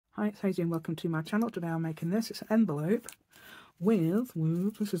Hi, it's Hazy and welcome to my channel. Today I'm making this. It's an envelope with,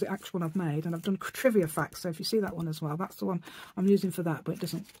 this is the actual one I've made, and I've done trivia facts, so if you see that one as well, that's the one I'm using for that, but it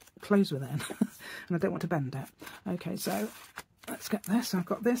doesn't close with it, and I don't want to bend it. Okay, so let's get this. I've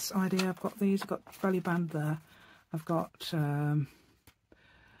got this idea, I've got these, I've got belly band there, I've got one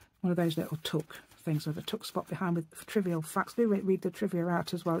of those little tuck things with a tuck spot behind with trivial facts. Do read the trivia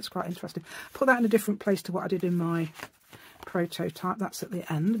out as well, it's quite interesting. Put that in a different place to what I did in my prototype. That's at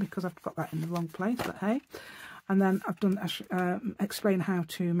the end because I've got that in the wrong place, but hey. And then I've done explain how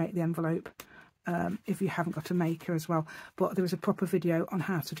to make the envelope if you haven't got a maker as well, but there is a proper video on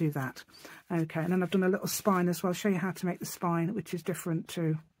how to do that. Okay, and then I've done a little spine as well, show you how to make the spine, which is different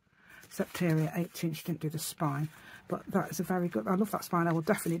to Septeria 18. She didn't do the spine, but that is a very good, I love that spine. I will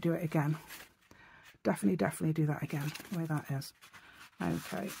definitely do it again. Definitely do that again, the way that is.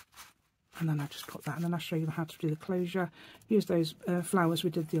 Okay, and then I just put that, and then I'll show you how to do the closure. Use those flowers we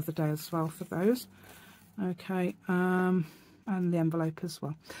did the other day as well for those. Okay, and the envelope as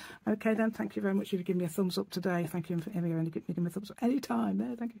well. Okay then, thank you very much. You've given me a thumbs up today. Thank you for giving me a thumbs up anytime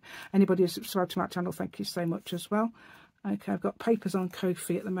there. Thank you. Anybody who's subscribed to my channel, thank you so much as well. Okay, I've got papers on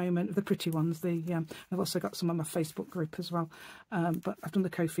Ko-fi at the moment, the pretty ones. I've also got some on my Facebook group as well. But I've done the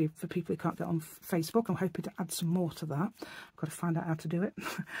Ko-fi for people who can't get on Facebook. I'm hoping to add some more to that. I've got to find out how to do it.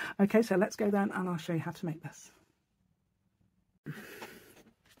 Okay, so let's go then and I'll show you how to make this.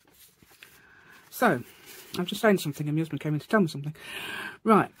 So, I'm just saying something and my husband came in to tell me something.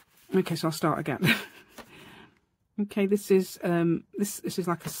 Right, okay, so I'll start again. Okay, this is this is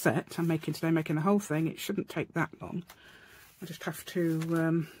like a set I'm making today, making the whole thing. It shouldn't take that long. I just have to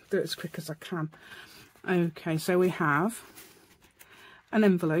do it as quick as I can. Okay, so we have an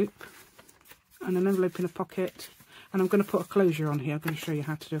envelope and an envelope in a pocket, and I'm going to put a closure on here. I'm going to show you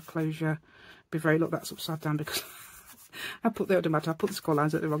how to do a closure. Be very, look, that's upside down because I put the, it doesn't matter, I put the score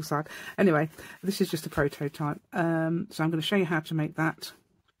lines at the wrong side. Anyway, this is just a prototype. So I'm going to show you how to make that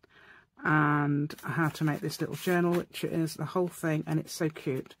and how to make this little journal, which is the whole thing, and it's so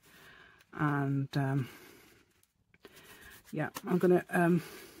cute. And yeah, I'm going to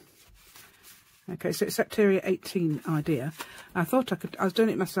okay, so it's Septeria 18 idea. I thought I was doing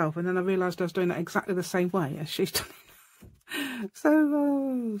it myself, and then I realised I was doing it exactly the same way as she's done it.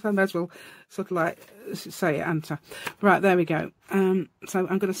 So I may as well sort of like say it, answer. Right, there we go. So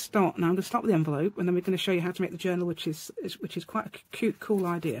I'm going to start now. I'm going to start with the envelope, and then we're going to show you how to make the journal, which is quite a cute, cool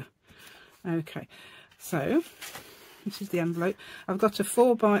idea. Okay, so this is the envelope. I've got a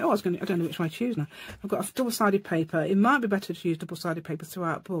 4x, I don't know which way to use now. I've got a double-sided paper. It might be better to use double-sided paper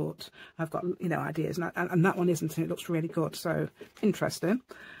throughout, but I've got, you know, ideas, and that one isn't, and it looks really good, so interesting.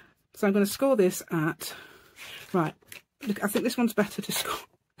 So I'm going to score this at, right, look, I think this one's better to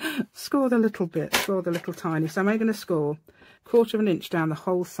score the little bit, score the little tiny. So I'm only going to score 1/4 of an inch down the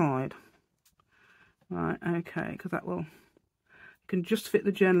whole side. Right, okay, because that will, can just fit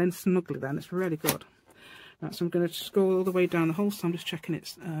the journal in snugly then. It's really good. Right, so I'm going to score all the way down the whole, so I'm just checking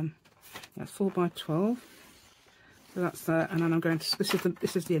it's that's 4x12. So that's there, and then I'm going to,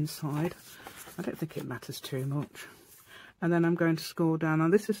 this is the inside. I don't think it matters too much. And then I'm going to score down. Now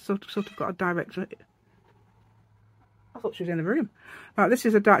this is sort of got a direct. I thought she was in the room. Right, this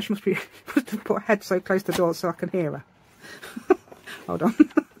is a direct. She must have put her head so close to the door so I can hear her. Hold on.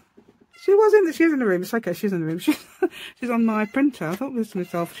 She's in the room. It's okay, she's in the room. She's on my printer. I thought this to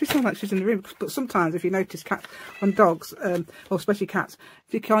myself, she sounds like she's in the room. But sometimes if you notice cats and dogs, or especially cats,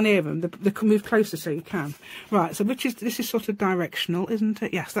 if you can't hear them, they can move closer so you can. Right, so this is sort of directional, isn't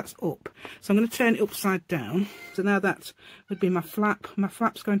it? Yes, that's up. So I'm going to turn it upside down. So now that would be my flap. My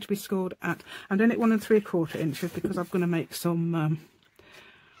flap's going to be scored at, I'm doing it 1 3/4 inches because I'm going to make some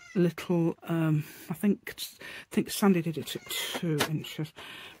little I think Sandy did it at 2 inches.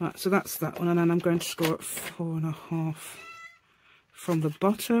 Right, so that's that one, and then I'm going to score at 4.5 from the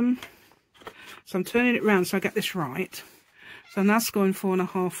bottom. So I'm turning it round so I get this right. So I'm now scoring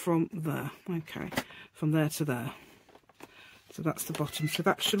 4.5 from there. Okay, from there to there. So that's the bottom. So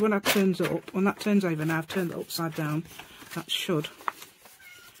that should, when that turns up, when that turns over, now I've turned it upside down, that should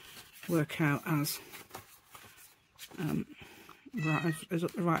work out as right, as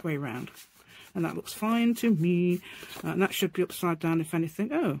the right way round, and that looks fine to me. And that should be upside down if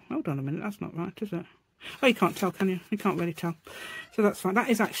anything. Oh, hold on a minute, that's not right, is it? Oh, you can't tell, can you? You can't really tell. So that's fine. That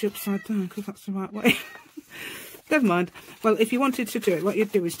is actually upside down because that's the right way. Never mind. Well, if you wanted to do it, what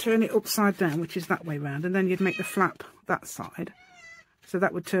you'd do is turn it upside down, which is that way round, and then you'd make the flap that side. So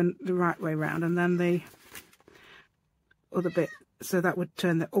that would turn the right way round, and then the other bit, so that would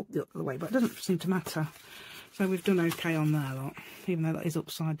turn the up the other way, but it doesn't seem to matter. So So we've done okay on there, lot, even though that is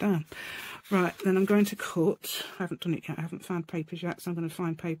upside down. Right, then I'm going to cut. I haven't done it yet. I haven't found papers yet, so I'm going to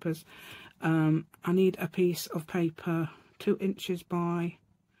find papers. I need a piece of paper 2 inches by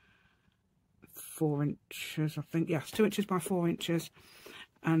 4 inches, I think. Yes, 2 inches by 4 inches.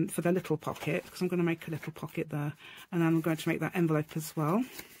 And for the little pocket, because I'm going to make a little pocket there. And then I'm going to make that envelope as well,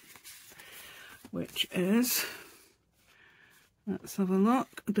 which is, let's have a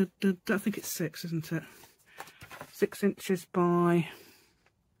look. I think it's 6, isn't it? 6 inches by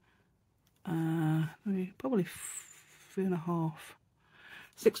probably 3.5.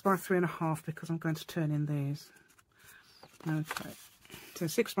 6 by 3.5, because I'm going to turn in these. Okay, so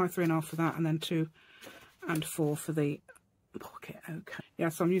 6 by 3.5 for that, and then 2 and 4 for the pocket. Okay, yeah,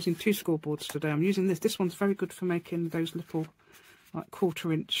 so I'm using 2 scoreboards today. I'm using this one's very good for making those little like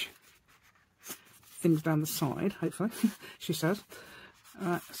 1/4 inch things down the side, hopefully. She says.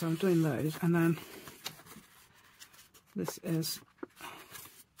 Alright, so I'm doing those, and then this is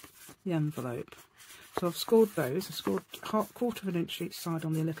the envelope. So I've scored those. I've scored 1/4 inch each side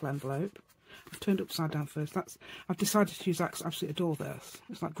on the little envelope. I've turned upside down first. I've decided to use that because I absolutely adore this.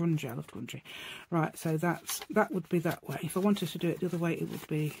 It's like grungy. I love grungy. Right, so that would be that way. If I wanted to do it the other way, it would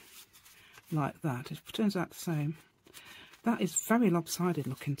be like that. It turns out the same. That is very lopsided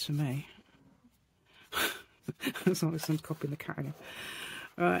looking to me. That's not someone's copying the cat again.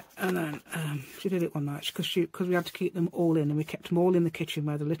 Right, and then she did it one night because we had to keep them all in, and we kept them all in the kitchen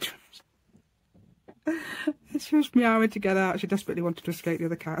where the litter is. She was meowing to get out. She desperately wanted to escape the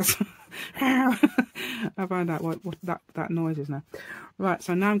other cats. I found out what that noise is now. Right,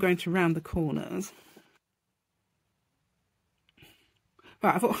 so now I'm going to round the corners.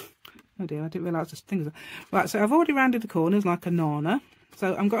 Right, oh dear, I didn't realise this thing. Right, so I've already rounded the corners like a nana.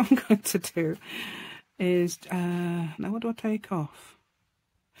 So I'm going to do is now what do I take off?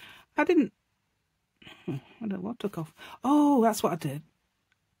 I don't know what I took off. Oh, that's what I did.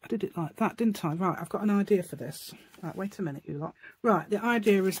 I did it like that, didn't I? Right, I've got an idea for this. Right, wait a minute, you lot. Right, the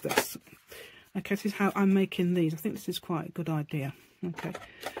idea is this. Okay, this is how I'm making these. I think this is quite a good idea. Okay,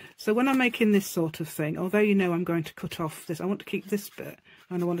 so when I'm making this sort of thing, although you know I'm going to cut off this, I want to keep this bit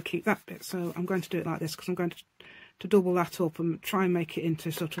and I want to keep that bit. So I'm going to do it like this because I'm going to double that up and try and make it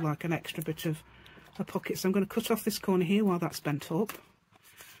into sort of like an extra bit of a pocket. So I'm going to cut off this corner here while that's bent up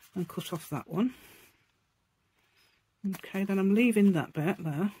and cut off that one. Okay, then I'm leaving that bit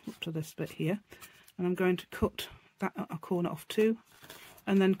there up to this bit here, and I'm going to cut that a corner off too,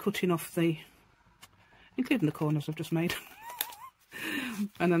 and then cutting off including the corners I've just made.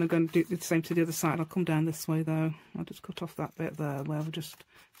 And then I'm going to do the same to the other side. I'll come down this way though. I'll just cut off that bit there where I've just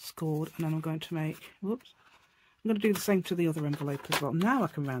scored, and then I'm going to make, whoops, I'm going to do the same to the other envelope as well. Now I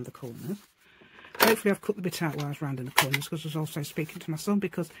can round the corners. Hopefully I've cut the bit out where I was rounding the corners, because I was also speaking to my son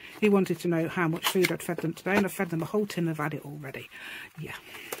because he wanted to know how much food I'd fed them today, and I've fed them a whole tin. They've had it already. Yeah.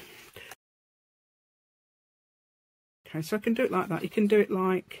 Okay, so I can do it like that. You can do it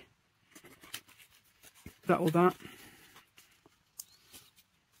like that or that.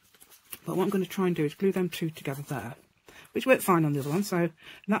 But what I'm going to try and do is glue them two together there, which worked fine on the other one, so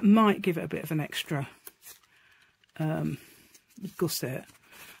that might give it a bit of an extra gusset.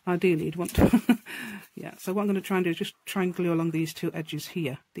 Ideally you'd want to yeah, so what I'm going to try and do is just try and glue along these two edges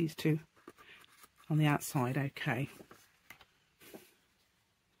here, these two on the outside. Okay,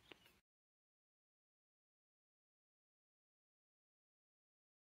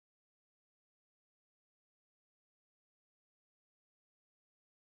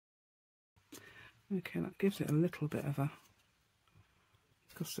 okay, that gives it a little bit of a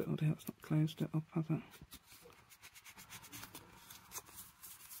gusset. Oh dear, it's not closed it up, has it?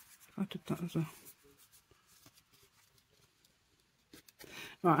 I did that as a...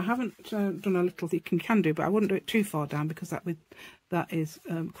 Right, I haven't done a little you can do, but I wouldn't do it too far down because that is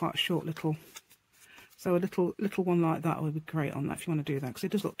quite a short little. So a little one like that would be great on that if you want to do that, because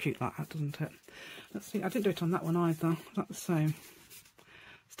it does look cute like that, doesn't it? Let's see, I didn't do it on that one either. Is that the same?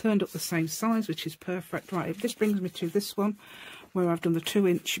 It's turned up the same size, which is perfect. Right, this brings me to this one, where I've done the 2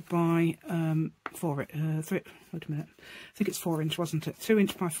 inch by 3. Wait a minute, I think it's 4 inch, wasn't it? 2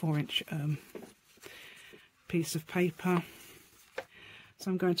 inch by 4 inch piece of paper. So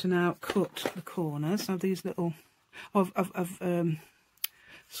I'm going to now cut the corners of these little. I've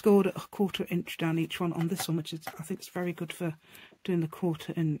scored a 1/4 inch down each one on this one, which is, I think it's very good for doing the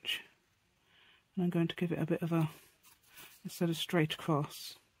 1/4 inch. And I'm going to give it a bit of a, instead of straight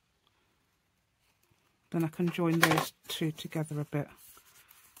across. Then I can join those two together a bit.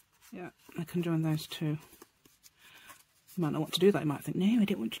 Yeah, I can join those two. You might not want to do that. You might think, no, I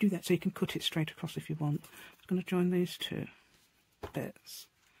don't want to do that. So you can cut it straight across if you want. I'm going to join these two bits.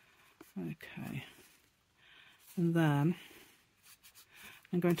 Okay. And then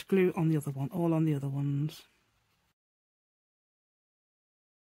I'm going to glue on the other one, all on the other ones.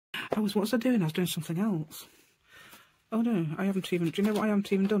 What was I doing? I was doing something else. Oh no, I haven't even, do you know what I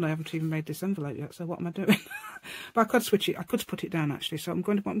haven't even done? I haven't even made this envelope yet, so what am I doing? But I could switch it, I could put it down actually, so what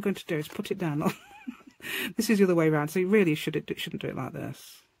I'm going to do is put it down. This is the other way around, so you really shouldn't do it like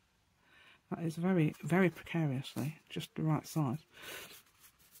this. That is very, very precariously, just the right size.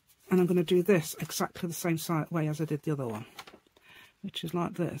 And I'm going to do this exactly the same way as I did the other one, which is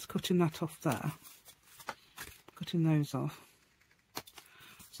like this, cutting that off there, cutting those off.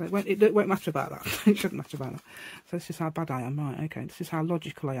 So it won't matter about that. It shouldn't matter about that. So this is how bad I am. Right, okay, this is how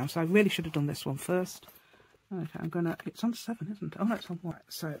logical I am. So I really should have done this one first. Okay, I'm going to, it's on 7, isn't it? Oh no, it's on white.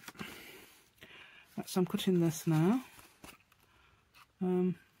 So I'm cutting this now.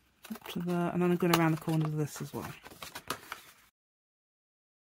 Up to there, and then I'm going around the corners of this as well.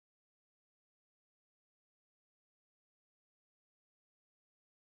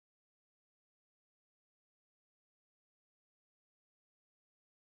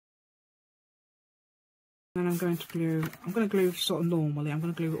 Then I'm going to glue sort of normally. I'm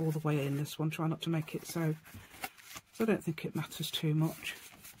going to glue it all the way in this one. Try not to make it so I don't think it matters too much.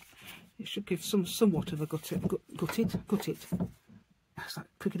 It should give somewhat of a gutted. It's like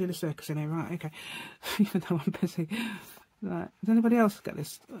Piccadilly Circus in here, right? Okay. Even though I'm busy. Right. Does anybody else get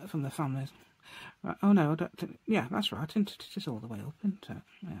this from their families? Right. Oh no, I don't think. Yeah, that's right. It is all the way up, isn't it?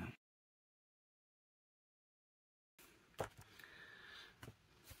 Yeah.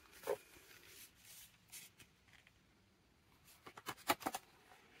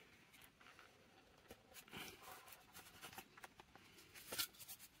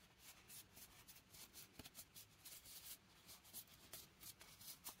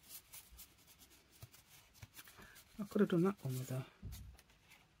 I could have done that one with her.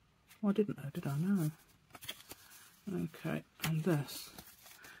 Oh, I didn't know, did I? No. Okay, and this.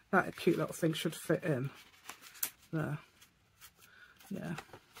 That cute little thing should fit in there. Yeah.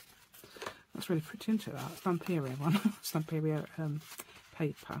 That's really pretty, isn't it? That Stamperia one. Stamperia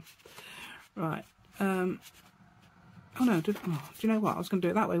paper. Right. Oh no, do you know what? I was going to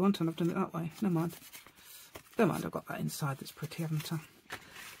do it that way one time. I've done it that way. Never mind. Never mind, I've got that inside that's pretty, haven't I?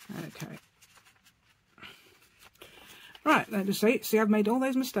 Okay. Right, there to see, I've made all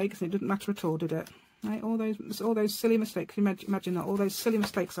those mistakes and it didn't matter at all, did it? Right, all those silly mistakes. Imagine that, all those silly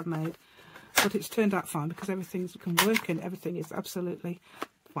mistakes I've made, but it's turned out fine because everything's can work and everything is absolutely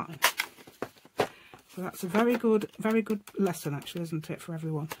fine. So that's a very good lesson, actually, isn't it, for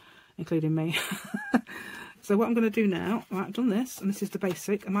everyone, including me. So what I'm going to do now, right, I've done this, and this is the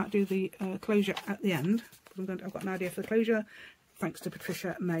basic. I might do the closure at the end. I've got an idea for the closure, thanks to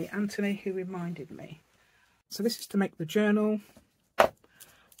Patricia May Anthony, who reminded me. So this is to make the journal.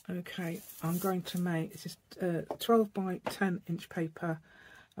 Okay, I'm going to make, this is 12 by 10 inch paper.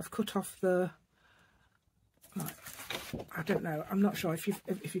 I've cut off the, I don't know, I'm not sure if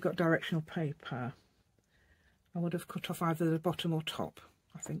you've got directional paper. I would have cut off either the bottom or top,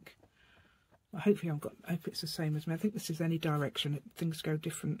 I think. Well, hopefully I hope it's the same as me. I think this is any direction, things go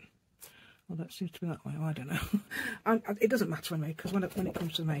different. Well, that seems to be that way. Oh, I don't know. It doesn't matter to me because when it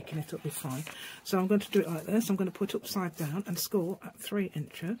comes to making it, it'll be fine. So I'm going to do it like this. I'm going to put it upside down and score at 3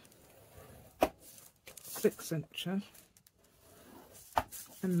 inches, 6 inches,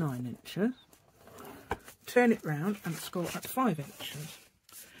 and 9 inches. Turn it round and score at 5 inches,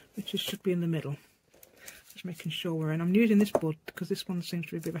 which should be in the middle. Just making sure we're in. I'm using this board because this one seems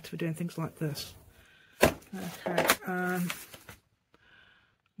to be a bit better for doing things like this. Okay.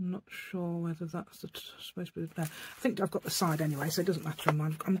 I'm not sure whether that's supposed to be there. I think I've got the side anyway, so it doesn't matter.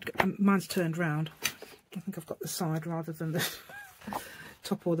 Mine's turned round. I think I've got the side rather than the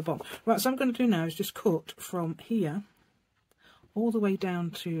top or the bottom. Right, so what I'm going to do now is just cut from here all the way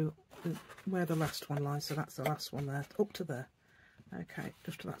down to where the last one lies. So that's the last one there, up to there. Okay,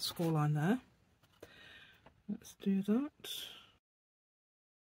 just to that score line there. Let's do that.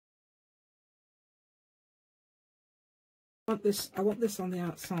 I want this on the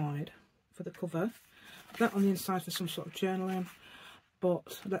outside for the cover, that on the inside for some sort of journaling,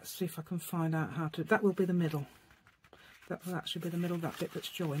 but let's see if I can find out how to, that will be the middle, that will actually be the middle, that bit that's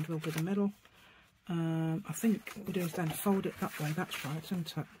joined will be the middle. I think what we do is then fold it that way, that's right,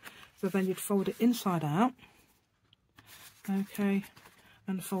 isn't it? So then you'd fold it inside out, okay,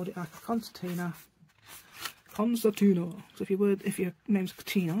 and fold it like a concertina. So if your name's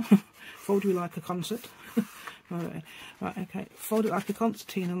Katina, fold you like a concert. Right, okay, fold it like a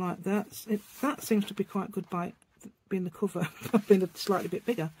concertina like that. That seems to be quite good by being the cover, being a slightly bit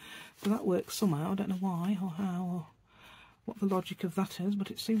bigger. So that works somehow. I don't know why or how or what the logic of that is, but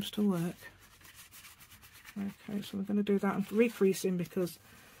it seems to work. Okay, so we're going to do that and recreasing because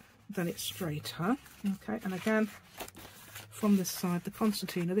then it's straighter. Okay, and again from this side, the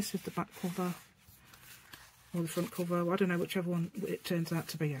concertina, this is the back cover or the front cover, well, I don't know whichever one it turns out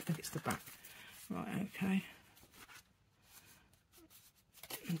to be. I think it's the back. Right, okay.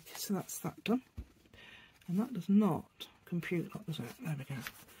 Okay, so that's that done. And that does not compute, what does it? There we go.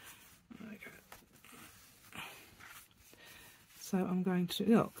 There we go. So I'm going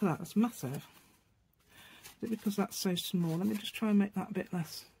to, oh, look at that, that's massive. Is it because that's so small? Let me just try and make that a bit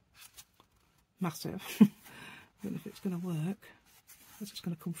less massive. I don't know if it's going to work. It's just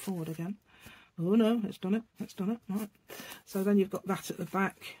going to come forward again. Oh no, it's done it, it's done it, right. So then you've got that at the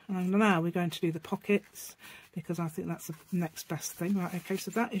back, and now we're going to do the pockets, because I think that's the next best thing. Right, okay, so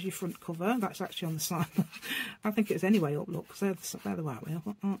that is your front cover, that's actually on the side. I think it's anyway up, look, because they're the right way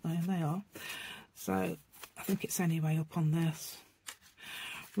up, aren't they? They are. So I think it's anyway up on this.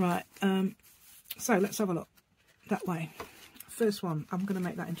 Right, so let's have a look that way. First one, I'm going to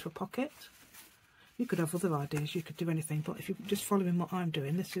make that into a pocket. You could have other ideas, you could do anything, but if you're just following what I'm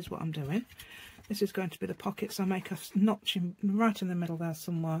doing, this is what I'm doing. This is going to be the pocket, so I make a notch right in the middle there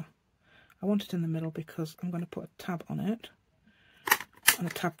somewhere. I want it in the middle because I'm going to put a tab on it, and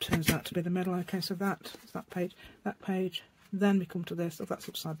the tab turns out to be the middle. Okay, so that's that page, then we come to this. Oh, that's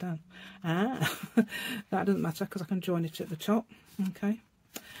upside down. Ah, that doesn't matter because I can join it at the top. Okay,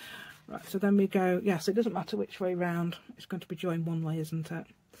 right, so then we go, yes, it doesn't matter which way round, it's going to be joined one way, isn't it?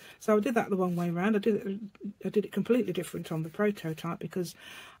 So I did that the wrong way round. I did it completely different on the prototype because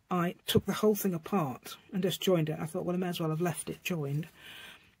I took the whole thing apart and just joined it. I thought, well, I may as well have left it joined.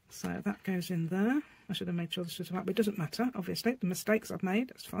 So that goes in there. I should have made sure this was right, but it doesn't matter, obviously. The mistakes I've made,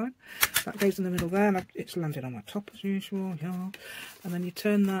 that's fine. That goes in the middle there, and it's landed on my top as usual, yeah. And then you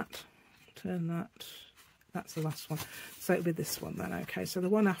turn that. That's the last one. So it'll be this one then, okay. So the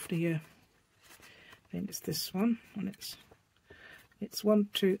one after you, I think it's this one, and it's 1,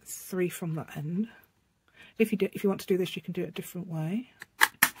 2, 3 from that end. If you want to do this, you can do it a different way.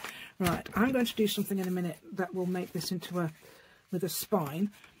 Right, I'm going to do something in a minute that will make this into with a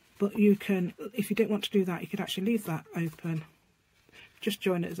spine, but you can, if you don't want to do that, you could actually leave that open. Just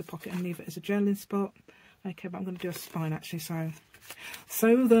join it as a pocket and leave it as a journaling spot. Okay, but I'm going to do a spine actually, so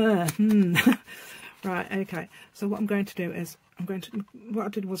there. Right, okay. So what I'm going to do is, what I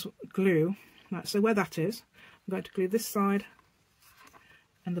did was glue. Right, so where that is, I'm going to glue this side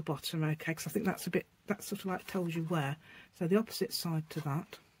and the bottom, okay, because I think that's that sort of like tells you where. So the opposite side to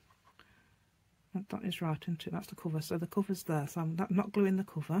that is right, isn't it? That's the cover, so the cover's there, so I'm not gluing the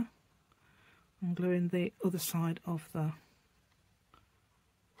cover, I'm gluing the other side of the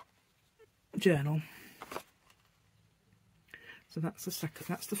journal. So that's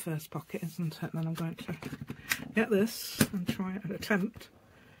the first pocket, isn't it? And then I'm going to get this and try and attempt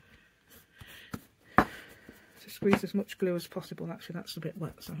to squeeze as much glue as possible. Actually, that's a bit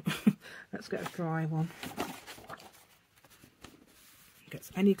wet, so let's get a dry one. Gets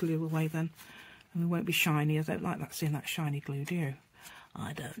any glue away then, and we won't be shiny. I don't like that, seeing that shiny glue, do you?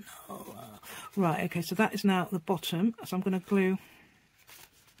 I don't know. Right, okay, so that is now at the bottom, so I'm going to glue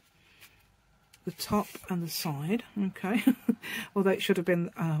the top and the side, okay. Although it should have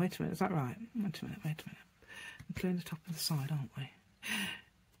been, oh, wait a minute, is that right? Wait a minute. I'm gluing the top and the side, aren't we?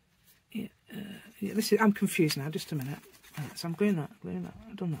 Yeah, this is, I'm confused now, just a minute. Right, so I'm gluing that,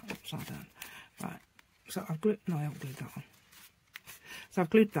 I've done that upside down. Right, so I've glued, no, I haven't glued that one. So I've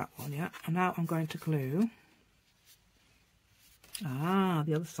glued that one, yeah, and now I'm going to glue,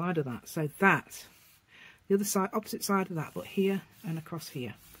 the other side of that. So that, the other side, opposite side of that, but here and across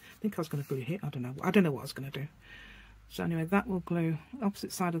here. I think I was going to glue here, I don't know what I was going to do. So anyway, that will glue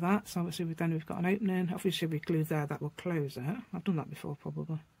opposite side of that. So obviously then we've got an opening. Obviously if we glue there, that will close it. I've done that before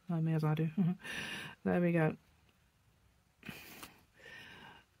probably. Know me as I do. There we go.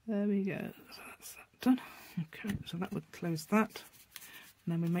 There we go. So that's that done. Okay, so that would close that.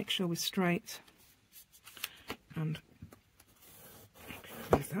 And then we make sure we're straight. And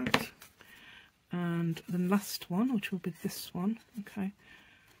close that. And the last one, which will be this one, okay.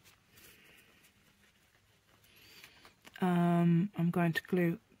 I'm going to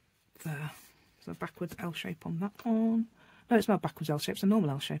glue there. So backwards L shape on that one. No, it's not backwards L shape, it's a normal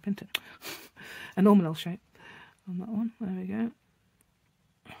L shape, isn't it? A normal L shape on that one. There we go.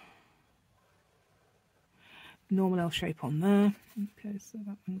 Normal L shape on there. Okay, so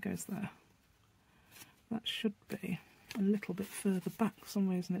that one goes there. That should be a little bit further back. For some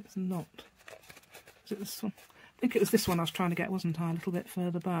reason it's not. Is it this one? I think it was this one I was trying to get, wasn't I? A little bit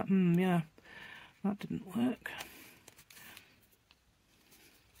further back. Yeah, that didn't work.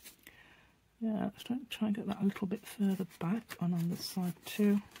 Yeah, let's try and get that a little bit further back and on this side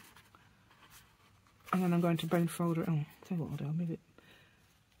too. And then I'm going to bone fold it. Oh, tell you what I'll do, I'll move it.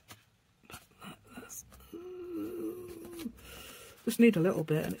 Just need a little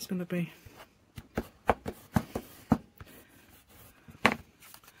bit, and it's going to be.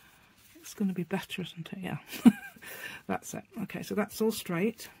 It's going to be better, isn't it? Yeah. That's it. Okay, so that's all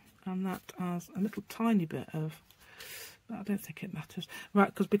straight, and that has a little tiny bit of. I don't think it matters.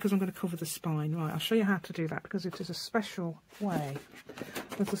 Right, because I'm going to cover the spine. Right, I'll show you how to do that, because it is a special way.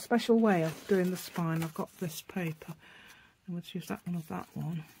 There's a special way of doing the spine. I've got this paper. I'm going to use that one or that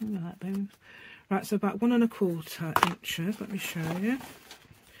one. Look at that, baby. Right, so about 1 1/4 inches. Let me show you.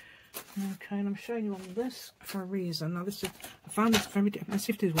 Okay, and I'm showing you on this for a reason. Now, this is, I found this very different. Let's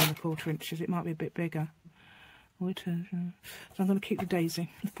see if it is 1 1/4 inches. It might be a bit bigger. Oh, it is. So I'm going to keep the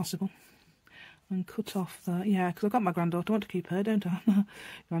daisy, if possible. And cut off the, yeah, because I've got my granddaughter. I want to keep her, don't I?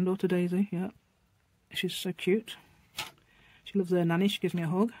 Granddaughter Daisy, yeah. She's so cute. She loves her nanny. She gives me a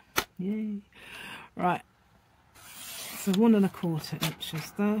hug. Yay. Right. So 1 1/4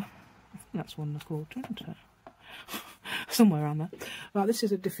 inches there. I think that's 1 1/4, isn't it? Somewhere around there. Right, this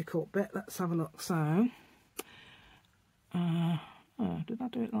is a difficult bit. Let's have a look. So, oh, did I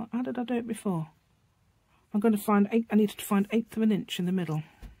do it like, how did I do it before? I'm going to find, I need to find 1/8 of an inch in the middle.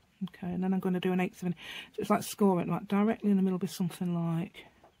 Okay, and then I'm going to do 1/8 of an inch. So it's like scoring, like directly in the middle would be something like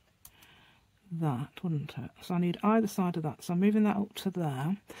that, wouldn't it? So I need either side of that. So I'm moving that up to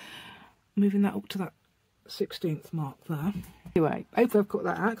there, moving that up to that 16th mark there. Anyway, hopefully I've cut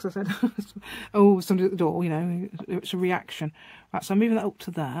that out, because I said, oh, somebody at the door, you know, it's a reaction. Right, so I'm moving that up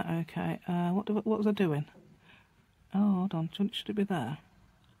to there. Okay, what was I doing? Oh, hold on, should it be there?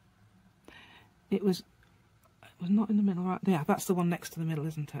 It was not in the middle, right? Yeah, that's the one next to the middle,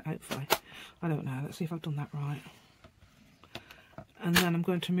 isn't it? Hopefully. I don't know. Let's see if I've done that right. And then I'm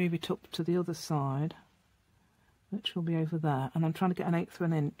going to move it up to the other side, which will be over there. And I'm trying to get 1/8 of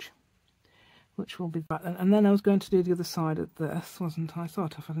an inch, which will be right. And then I was going to do the other side of this, wasn't I? I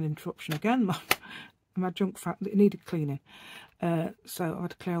thought I've had an interruption again. My junk fat, it needed cleaning. So I had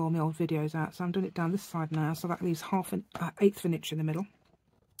to clear all my old videos out. So I'm doing it down this side now. So that leaves 1/8 of an inch in the middle.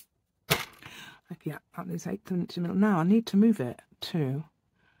 Yeah, that leaves 1/8 of an inch in the middle. Now I need to move it to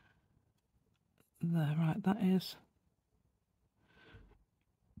there. Right, that is.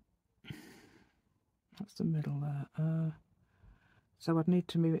 That's the middle there. So I'd need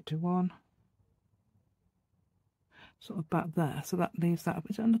to move it to 1. Sort of back there. So that leaves that.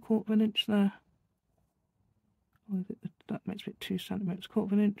 Is it under 1/4 of an inch there? Or is it, that makes it 2 centimetres. 1/4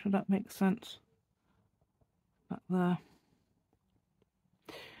 of an inch. Would that make sense? Back there.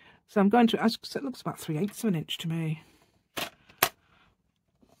 So I'm going to, as it looks about 3/8 of an inch to me.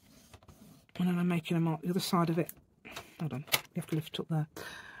 And then I'm making a mark the other side of it. Hold on, you have to lift it up there.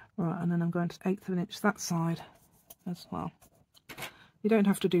 Right, and then I'm going to 1/8 of an inch that side as well. You don't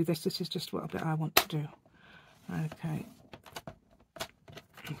have to do this. This is just what bit I want to do. Okay.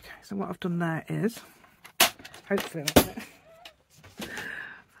 Okay. So what I've done there is, hopefully, that's it.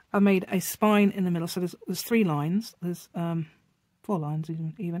 I made a spine in the middle. So there's 3 lines. There's 4 lines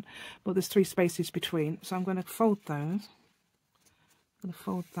even, but there's 3 spaces between. So I'm going to fold those. I'm going to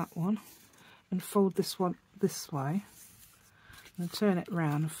fold that one and fold this one this way, and turn it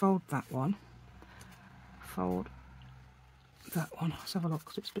round and fold that one. Fold that one. Let's have a look,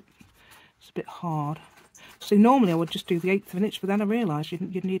 because it's a bit hard. See, normally I would just do the 1/8 of an inch, but then I realised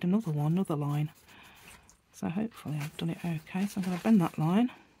you'd need another line. So hopefully I've done it okay. So I'm going to bend that line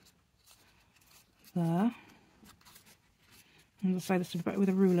there. And as I say, this is better with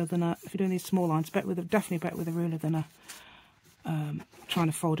a ruler than a, if you're doing these small lines, definitely better with a ruler than a trying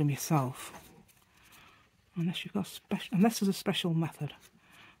to fold them yourself. Unless you've got unless there's a special method.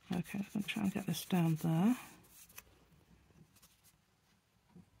 Okay, I'm going to try and get this down there.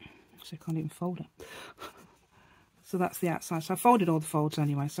 So I can't even fold it. So that's the outside. So I folded all the folds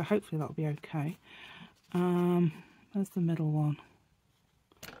anyway, so hopefully that'll be okay. There's the middle one.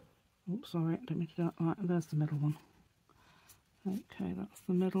 Oops, sorry, I didn't mean to do that. Right, there's the middle one. Okay, that's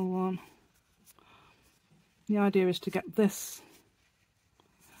the middle one. The idea is to get this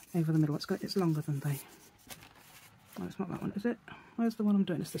over the middle. It's longer than the. Oh, it's not that one, is it? Where's the one I'm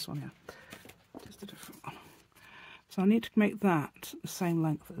doing? It's this one here. Just a different one. So I need to make that the same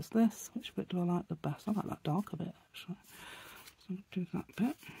length as this. Which bit do I like the best? I like that darker bit, actually. So I'll do that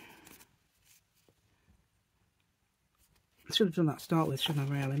bit. I should have done that to start with,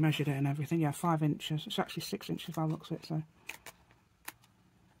 shouldn't I, really? Measured it and everything. Yeah, 5 inches. It's actually 6 inches by the looks of it, so.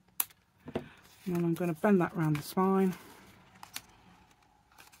 And then I'm going to bend that round the spine.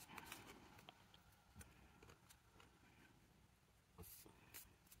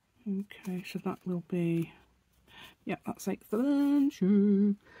 Okay, so that will be, yeah, that's 1/8 of an inch.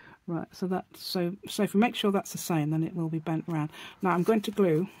 Right, so if we make sure that's the same, then it will be bent round. Now I'm going to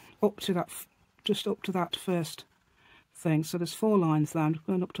glue up to that, just up to that first thing. So there's 4 lines there. I'm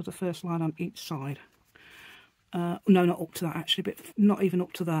going up to the first line on each side. No, not up to that actually, but not even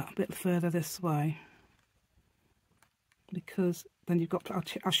up to that, a bit further this way. Because then you've got to,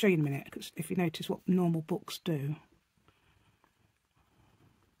 I'll show you in a minute, because if you notice what normal books do.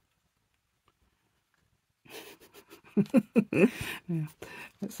 Yeah,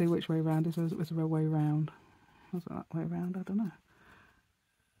 let's see which way round is the way round. Was it that way round? I don't know.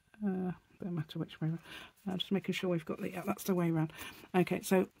 Don't matter which way round. Just making sure we've got the, yeah, that's the way round. Okay,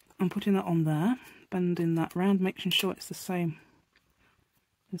 so I'm putting that on there, bending that round, making sure it's the same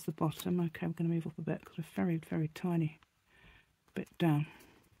as the bottom. Okay, we're going to move up a bit because we're very, very tiny bit down.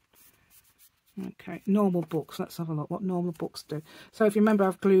 Okay, normal books. Let's have a look what normal books do. So if you remember,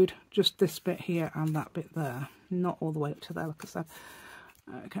 I've glued just this bit here and that bit there, not all the way up to there, like I said.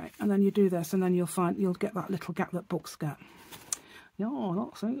 Okay, and then you do this, and then you'll get that little gap that books get. Yeah,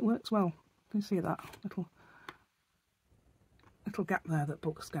 look, see, it works well. Can you see that little gap there that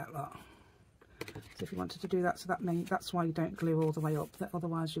books get? That. So if you wanted to do that, so that's why you don't glue all the way up. That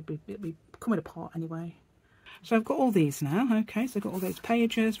otherwise it'd be coming apart anyway. So I've got all these now. Okay, so I've got all those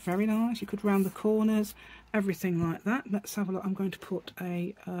pages. Very nice. You could round the corners, everything like that. Let's have a look. I'm going to put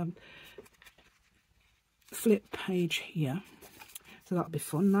a flip page here. So that'll be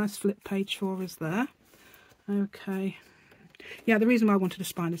fun. Nice flip page for us there. Okay. Yeah, the reason why I wanted a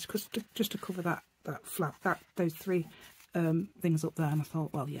spine is because just to cover that flap, those 3 things up there. And I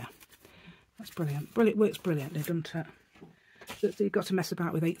thought, well, yeah, that's brilliant. It works brilliantly, doesn't it? So you've got to mess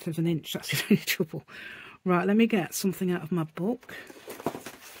about with 1/8 of an inch. That's the only trouble. Right, let me get something out of my book.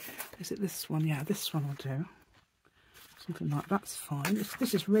 Is it this one? Yeah, this one will do. Something like that's fine.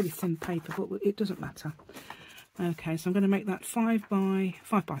 This is really thin paper, but it doesn't matter. Okay, so I'm going to make that 5 by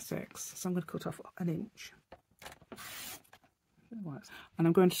 6. So I'm going to cut off an inch. And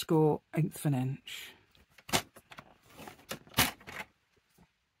I'm going to score 1/8 of an inch.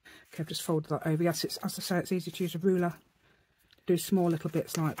 Okay, I've just folded that over. Yes, as I say, it's easy to use a ruler. Do small little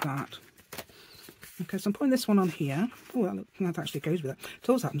bits like that. Okay, so I'm putting this one on here. Oh, that actually goes with it. It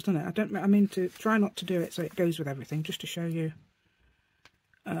always happens, doesn't it? I mean to try not to do it so it goes with everything, just to show you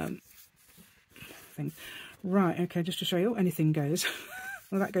things. Right, okay, just to show you, anything goes.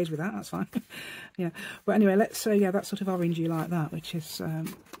 Well, that goes with that, that's fine. Yeah, but anyway, let's say, yeah, that's sort of orangey like that, which is a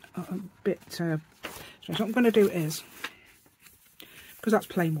bit strange. So what I'm going to do is, because that's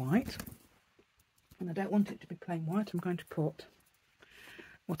plain white, and I don't want it to be plain white, I'm going to put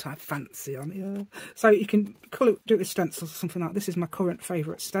what I fancy on here. So you can do it with stencils or something like that. This is my current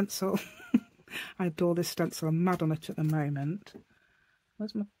favourite stencil. I adore this stencil. I'm mad on it at the moment.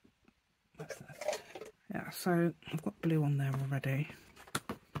 Where's my... What's that? Yeah, so I've got blue on there already.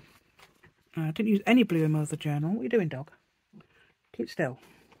 I didn't use any blue in my other journal. What are you doing, dog? Keep still.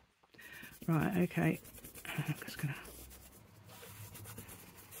 Right, okay. I'm just gonna...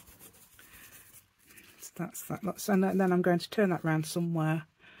 So that's that. And then I'm going to turn that round somewhere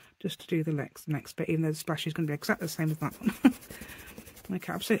just to do the next bit, even though the splash is going to be exactly the same as that one.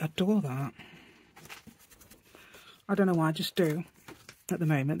 Okay, I absolutely adore that. I don't know why, I just do at the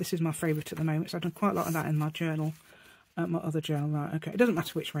moment. This is my favourite at the moment, so I've done quite a lot of that in my journal. My other journal, right, okay. It doesn't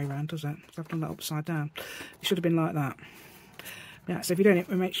matter which way round, does it? Because I've done that upside down. It should have been like that. Yeah, so if you're doing it,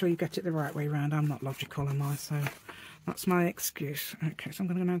 make sure you get it the right way round. I'm not logical, am I? So that's my excuse. Okay, so I'm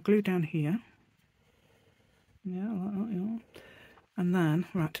going to now glue down here. Yeah, like that, yeah. And then,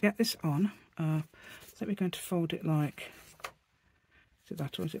 right, to get this on, I think we're going to fold it like, is it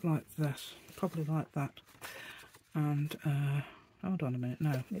that or is it like this? Probably like that. And, hold on a minute,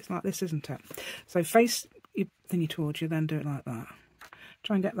 no, it's like this, isn't it? So face your thingy towards you, then do it like that.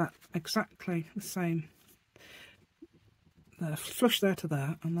 Try and get that exactly the same, there, flush there to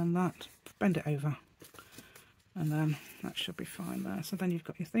there, and then that, bend it over. And then that should be fine there. So then you've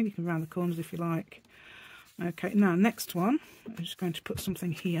got your thing, you can round the corners if you like. Okay, now next one, I'm just going to put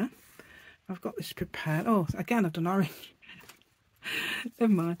something here. I've got this prepared. Oh, again, I've done orange.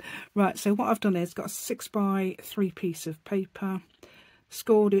 Never mind. Right, so what I've done is got a 6 by 3 piece of paper,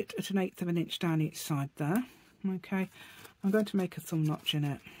 scored it at 1/8 of an inch down each side there. Okay, I'm going to make a thumb notch in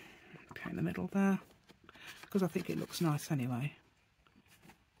it. Okay, in the middle there, because I think it looks nice anyway.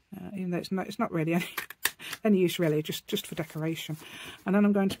 Even though it's not really any use really, just for decoration. And then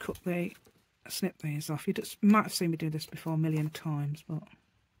I'm going to snip these off. You might have seen me do this before a million times, but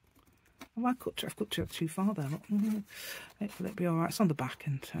I've cut it too far there. It'll be alright. It's on the back,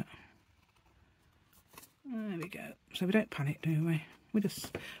 isn't it? There we go. So we don't panic, do we?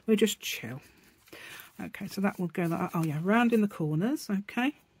 We just chill. Okay, so that will go like that. Oh yeah, round in the corners.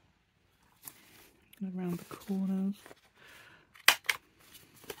 Okay, and around the corners.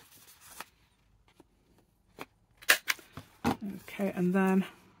 Okay, and then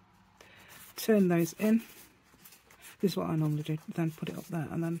turn those in. This is what I normally do. Then put it up there,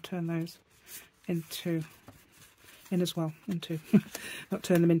 and then turn those in as well. Not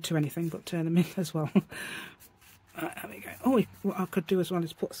turn them into anything, but turn them in as well. Right, there we go. Oh, what I could do as well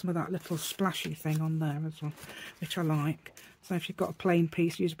is put some of that little splashy thing on there as well, which I like. So if you've got a plain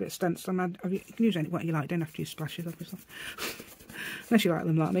piece, use a bit of stencil. You can use what you like. You don't have to use splashes, obviously. Unless you like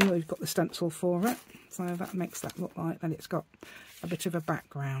them like me, or you've got the stencil for it. So that makes that look like, then it's got a bit of a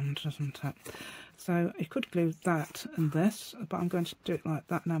background, doesn't it? So you could glue that and this, but I'm going to do it like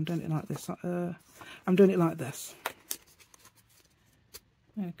that. Now I'm doing it like this. I'm doing it like this.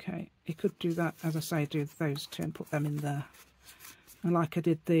 Okay, you could do that, as I say, do those two and put them in there. And like I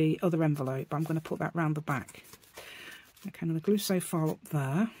did the other envelope, I'm going to put that round the back. Okay, I'm going to glue so far up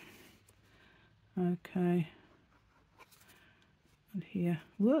there. Okay. And here.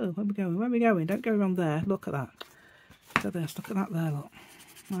 Whoa, where are we going? Where are we going? Don't go around there. Look at that. Look at this. Look at that there, look.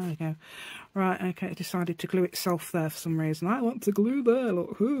 There we go. Right, okay, it decided to glue itself there for some reason. I want to glue there,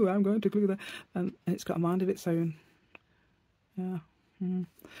 look. Ooh, I'm going to glue there. And it's got a mind of its own. Yeah.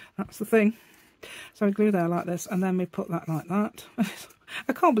 That's the thing. So we glue there like this, and then we put that like that.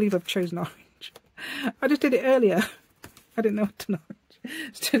 I can't believe I've chosen orange. I just did it earlier. I didn't know what to know.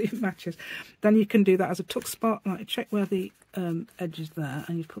 Still it matches. Then you can do that as a tuck spot. Like, check where the edge is there,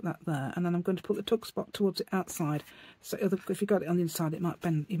 and you put that there. And then I'm going to put the tuck spot towards the outside. So if you got it on the inside, it might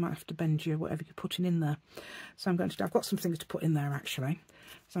bend. You might have to bend your whatever you're putting in there. So I'm going to do. I've got some things to put in there actually.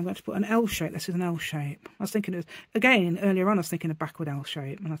 So I'm going to put an L shape. This is an L shape. I was thinking, again, earlier on I was thinking a backward L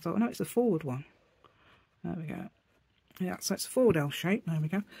shape. And I thought, oh, no, it's a forward one. There we go. Yeah, so it's a forward L shape. There we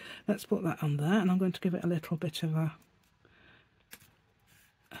go. Let's put that on there. And I'm going to give it a little bit of a...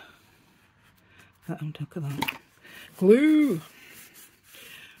 Look at that. Glue!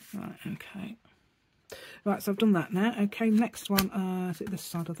 Right, okay. Right, so I've done that now. Okay, next one, is it this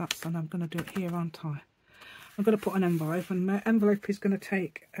side or that side? I'm going to do it here, aren't I? I'm going to put an envelope, and my envelope is going to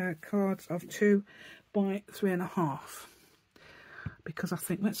take cards of 2 by 3.5. Because I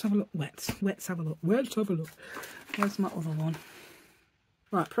think, let's have a look. Let's have a look. Let's have a look. Where's my other one?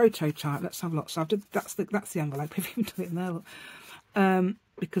 Right, prototype. Let's have a look. So I've did, that's the envelope. I've even done it in there. Look.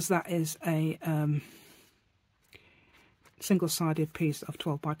 Because that is a single-sided piece of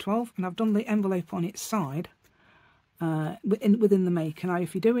 12 by 12, and I've done the envelope on its side within the maker. Now,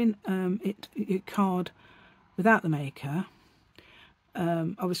 if you're doing your card without the maker,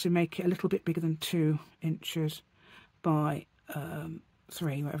 obviously make it a little bit bigger than 2 inches by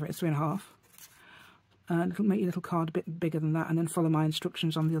 3, whatever it is, 3.5. And make your little card a bit bigger than that, and then follow my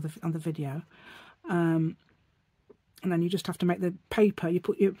instructions on the video. And then you just have to make the paper. You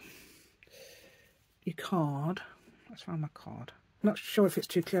put your card. Let's find my card. I'm not sure if it's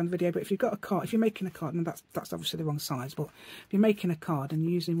too clear on the video, but if you've got a card, if you're making a card, and that's obviously the wrong size, but if you're making a card and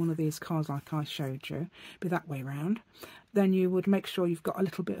you're using one of these cards like I showed you, be that way round, then you would make sure you've got a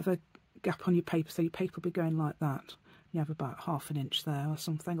little bit of a gap on your paper, so your paper will be going like that. You have about 1/2 inch there or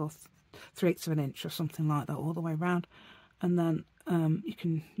something, or 3/8 of an inch or something like that all the way around, and then you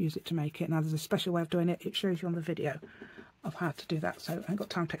can use it to make it. Now there's a special way of doing it. It shows you on the video of how to do that, so I haven't got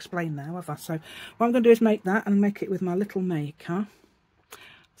time to explain now, have I? So what I'm going to do is make that and make it with my little maker.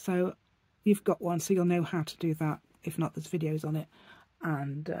 So you've got one, so you'll know how to do that. If not, there's videos on it,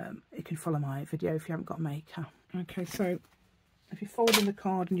 and you can follow my video if you haven't got a maker. Okay, so if you fold in the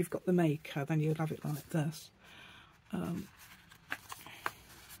card and you've got the maker, then you'll have it like this.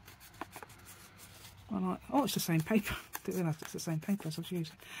 Oh, it's the same paper. I didn't realise it's the same paper as I was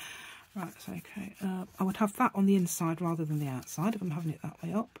using. Right, so okay. I would have that on the inside rather than the outside if I'm having it that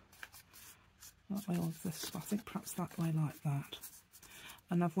way up. That way, or this, I think perhaps that way like that.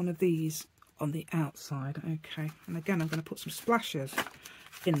 And have one of these on the outside. Okay, and again I'm going to put some splashes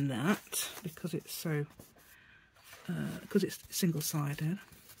in that because it's so, because it's single-sided.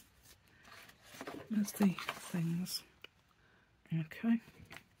 There's the things. Okay.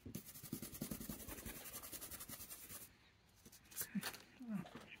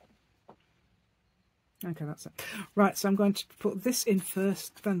 Okay, that's it. Right, so I'm going to put this in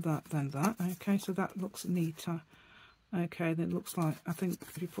first, then that, then that. Okay, so that looks neater. Okay, then it looks like, I think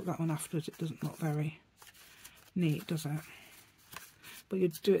if you put that on afterwards, it doesn't look very neat, does it? But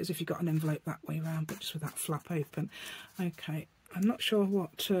you'd do it as if you got an envelope that way around, but just with that flap open. Okay, I'm not sure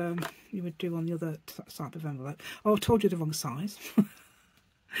what you would do on the other type of envelope. Oh, I've told you the wrong size.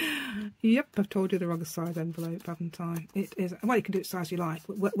 Yep, I've told you the wrong size envelope, haven't I? It is, well, you can do it size you like,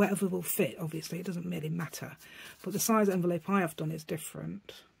 whatever will fit, obviously, it doesn't really matter. But the size envelope I have done is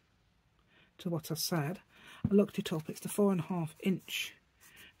different to what I said. I looked it up. It's the 4.5 inch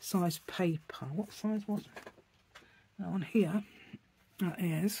size paper. What size was it? That one here, that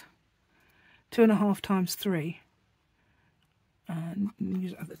is 2.5 times 3. And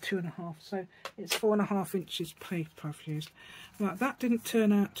use it at the 2.5. So it's 4.5 inches paper I've used. Right, that didn't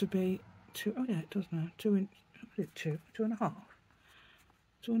turn out to be 2. Oh yeah, it does now. 2 inch. What is it? 2.5.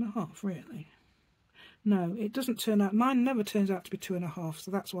 2.5, really? No, it doesn't turn out. Mine never turns out to be 2.5, so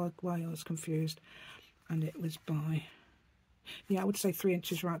that's why I was confused. And it was by, yeah, I would say 3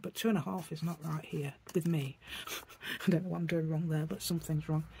 inches right, but 2.5 is not right here with me. I don't know what I'm doing wrong there, but something's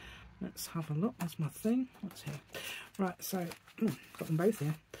wrong. Let's have a look. That's my thing. What's here? Right, so got them both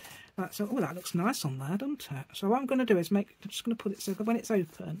here. Right, so that looks nice on there, doesn't it? So what I'm going to do is I'm just going to put it so that when it's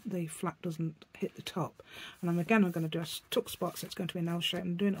open, the flap doesn't hit the top. And I'm going to do a tuck spot, so it's going to be an L shape.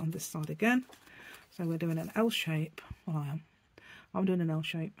 I'm doing it on this side again. So we're doing an L shape. Well, I'm doing an L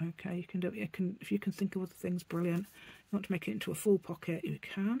shape. Okay, you can do it. If you can think of other things, brilliant. You want to make it into a full pocket, you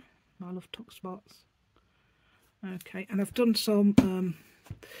can. I love tuck spots. Okay, and I've done some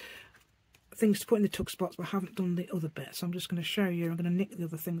things to put in the tuck spots, but I haven't done the other bit, so I'm just going to show you. I'm going to nick the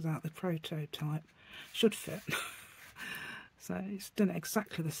other things out. The prototype should fit. So it's done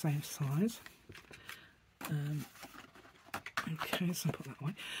exactly the same size. Okay, so I'll put that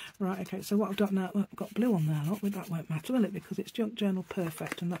away. Right, okay, so what I've done now, I've got blue on there. That won't matter, will it? Because it's Junk Journal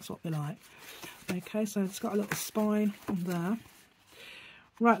Perfect, and that's what we like. Okay, so it's got a little spine on there.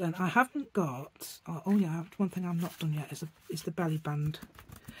 Right then, I haven't got. Oh yeah, one thing I've not done yet is the belly band.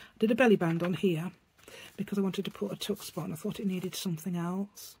 I did a belly band on here because I wanted to put a tuck spot, and I thought it needed something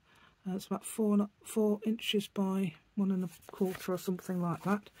else. It's about 4 inches by 1.25 or something like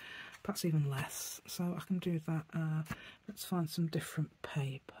that. Perhaps even less. So I can do that. Let's find some different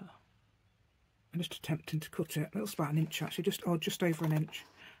paper. I'm just attempting to cut it. That's about 1 inch actually, just over 1 inch.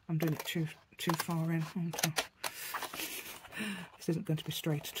 I'm doing it too far in. This isn't going to be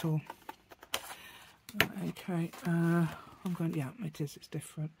straight at all. Okay, I'm going. Yeah, it is. It's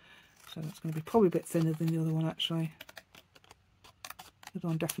different. So that's going to be probably a bit thinner than the other one actually. The other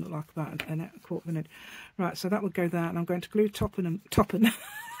one definitely like that, and 1/4 inch. Right, so that would go there, and I'm going to glue topping and bot.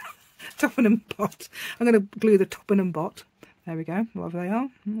 I'm going to glue the topping and bot. There we go, whatever they are.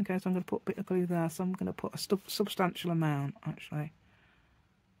 Okay, so I'm going to put a bit of glue there. So I'm going to put a substantial amount, actually,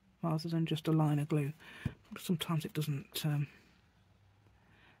 rather than just a line of glue. Sometimes it doesn't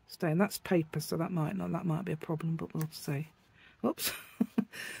stay, and that's paper, so that might be a problem, but we'll see. Oops.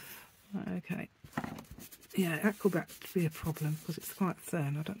 Okay. Yeah, that could be a problem because it's quite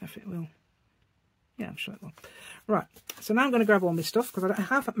thin. I don't know if it will. Yeah, I'm sure it will. Right, so now I'm going to grab all my stuff because I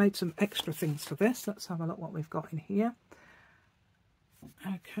have made some extra things for this. Let's have a look what we've got in here.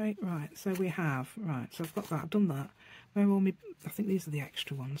 Okay, right, so we have, right, so I've got that, I've done that. Where are all my, I think these are the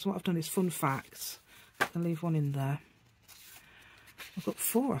extra ones. What I've done is fun facts. I'll leave one in there. I've got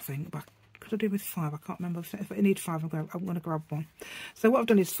 4, I think, but could I do with 5? I can't remember. If I need 5, I'm going to grab one. So what I've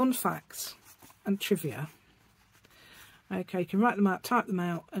done is fun facts and trivia. Okay, you can write them out, type them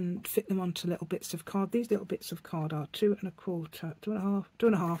out, and fit them onto little bits of card. These little bits of card are 2.25,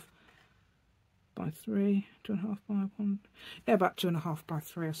 2.5 by 3, 2.5 by 1. Yeah, about 2.5 by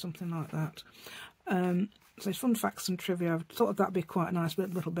 3 or something like that. So it's fun facts and trivia. I thought that'd be quite a nice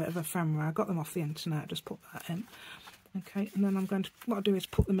little bit of ephemera. I got them off the internet. Just put that in. Okay, and then I'm going to. What I do is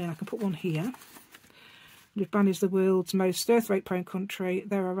put them in. I can put one here. Japan is the world's most earth rate prone country.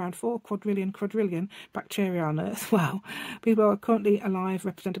 There are around 4 quadrillion bacteria on Earth. Wow. People are currently alive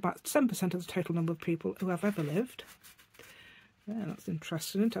represent about 7% of the total number of people who have ever lived. Yeah, that's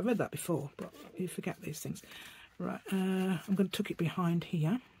interesting. I've read that before, but you forget these things. Right, I'm going to tuck it behind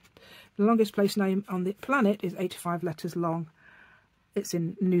here. The longest place name on the planet is 85 letters long. It's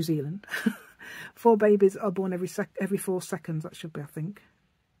in New Zealand. 4 babies are born every 4 seconds. That should be, I think.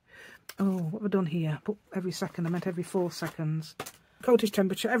 Oh, what have I done here? Put every second. I meant every 4 seconds. Coldest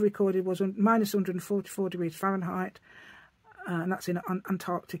temperature ever recorded was minus 144 degrees Fahrenheit, and that's in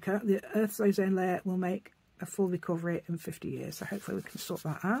Antarctica. The Earth's ozone layer will make a full recovery in 50 years, so hopefully we can sort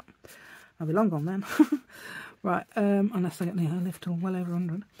that out. I'll be long gone then. Right, unless I live till well over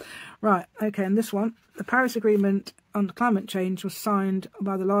 100. Right, okay, and this one, the Paris Agreement on climate change was signed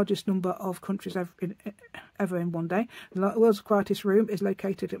by the largest number of countries ever in one day. The world's quietest room is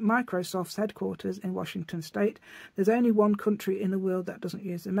located at Microsoft's headquarters in Washington State. There's only one country in the world that doesn't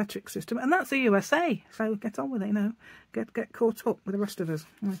use the metric system, and that's the USA. So get on with it, get caught up with the rest of us.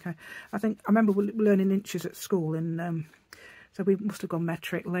 Okay, I remember learning inches at school in. So we must have gone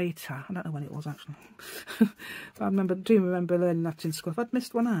metric later. I don't know when it was actually. But I do remember learning that in school. If I'd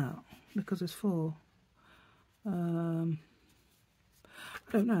missed one out because there's 4.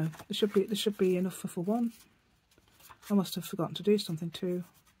 I don't know. There should be enough for one. I must have forgotten to do something. 2,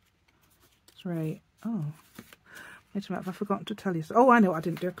 3. Oh, wait a minute. Have I forgotten to tell you? Oh, I know what I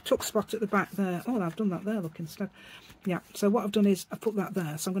didn't do. I took spot at the back there. Oh, I've done that there. Look instead. Yeah. So what I've done is I put that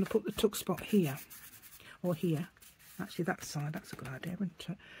there. So I'm going to put the tuck spot here, or here. Actually, that side. That's a good idea, isn't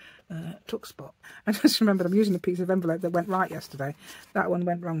it? Tuck spot. I just remembered I'm using a piece of envelope that went right yesterday. That one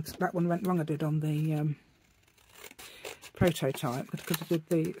went wrong. That one went wrong. I did on the prototype because I did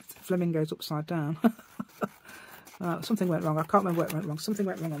the flamingos upside down. Something went wrong. I can't remember what went wrong. Something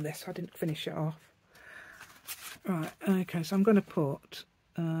went wrong on this. I didn't finish it off. Right. Okay. So I'm going to put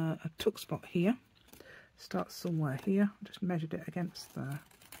a tuck spot here. Start somewhere here. I just measured it against there,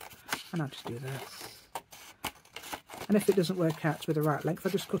 and I'll just do this. And if it doesn't work out with the right length, I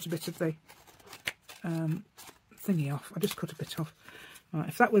just cut a bit of the thingy off. I just cut a bit off. Right,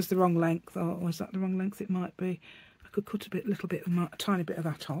 if that was the wrong length, or was that the wrong length? It might be. I could cut a tiny bit of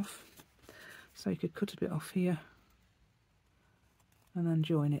that off. So you could cut a bit off here, and then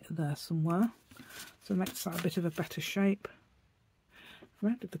join it there somewhere. So it makes that a bit of a better shape. I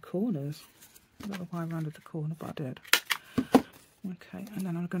rounded the corners. I don't know why I rounded the corner, but I did. Okay, and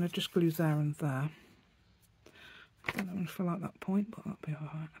then I'm going to just glue there and there. I don't want to fill out that point, but that'll be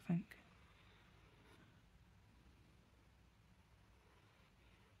alright, I think.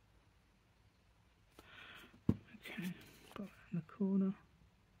 Okay, put that in the corner.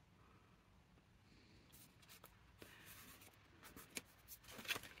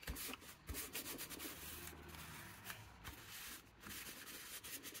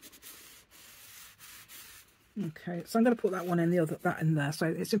 Okay, so I'm going to put that one in, that in there. So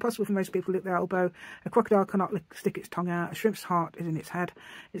it's impossible for most people to lick their elbow. A crocodile cannot stick its tongue out. A shrimp's heart is in its head.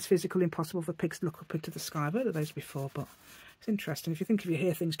 It's physically impossible for pigs to look up into the sky. I've heard of those before, but it's interesting. If you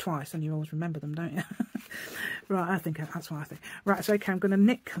hear things twice, then you always remember them, don't you? Right, I think that's what I think. Right, so okay, I'm going to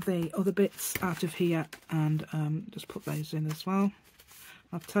nick the other bits out of here and just put those in as well.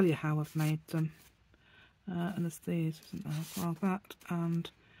 I'll tell you how I've made them. And there's these, isn't there? Well, that, and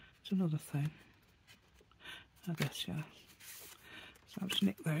there's another thing. I guess, yeah. So I'll just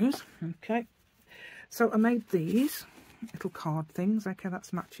nick those. Okay. So I made these little card things. Okay,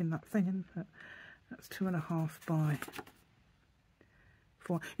 that's matching that thing, isn't it? That's 2.5 by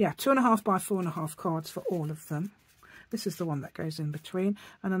 4. Yeah, 2.5 by 4.5 cards for all of them. This is the one that goes in between.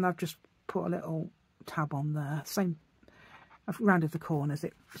 And then I've just put a little tab on there. Same. I've rounded the corners.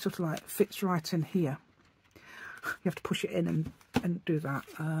 It sort of like fits right in here. You have to push it in and do that.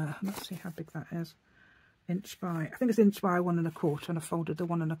 Let's see how big that is. Inch by, I think it's inch by 1 1/4, and I folded the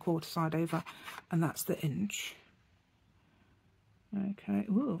 1 1/4 side over, and that's the inch. Okay,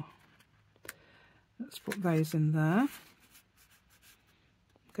 ooh. Let's put those in there.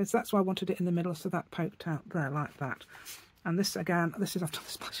 Because that's why I wanted it in the middle, so that poked out there like that. And this again, this is after the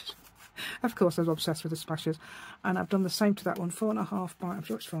splashes. Of course, I was obsessed with the splashes. And I've done the same to that one, 4.5 by, I'm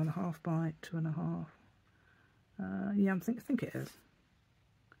sure it's 4.5 by 2.5. Yeah, I think it is.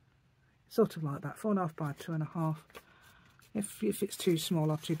 Sort of like that, 4.5 by 2.5. If it's too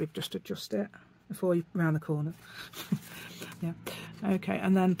small or too big, just adjust it before you round the corner. Yeah. Okay,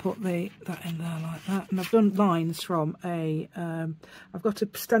 and then put that in there like that. And I've done lines from I've got a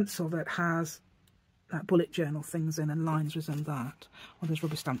stencil that has bullet journal things in, and lines within that. Or there's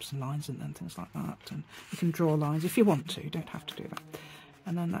rubber stamps and lines and things like that. And you can draw lines if you want to. You don't have to do that.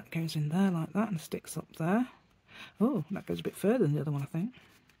 And then that goes in there like that and sticks up there. Oh, that goes a bit further than the other one, I think.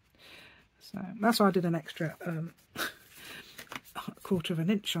 So that's why I did an extra 1/4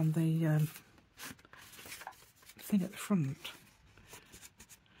 inch on the thing at the front.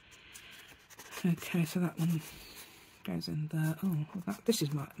 Okay, so that one goes in there. Oh, this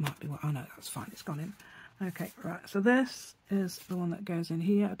might be what I know. That's fine. It's gone in. Okay, right. So this is the one that goes in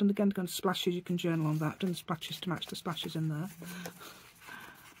here. I've done splashes. You can journal on that. I've done splashes to match the splashes in there.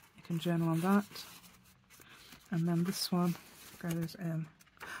 You can journal on that. And then this one goes in.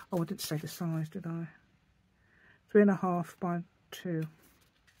 Oh, I didn't say the size, did I? 3.5 by 2.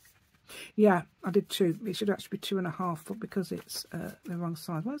 Yeah, I did 2. It should actually be 2.5, but because it's the wrong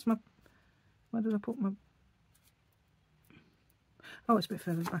size. Where did I put my... Oh, it's a bit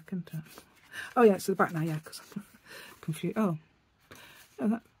further back, isn't it? Oh, yeah, it's at the back now, yeah, because I'm confused. Oh,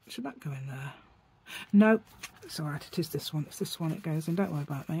 should that go in there? No, it's all right, it is this one. It's this one it goes in. Don't worry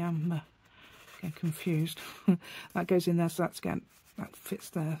about me, I'm getting confused. That goes in there, so that fits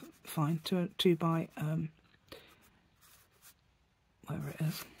there fine. 2 by... whatever it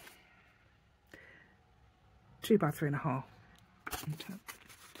is. 2 by 3.5.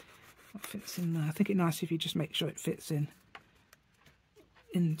 That fits in there. I think it's nice if you just make sure it fits in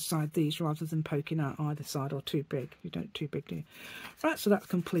inside these rather than poking out either side or too big. You don't too big, do you? Right, so that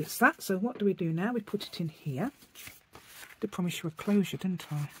completes that. So what do we do now? We put it in here. I did promise you a closure, didn't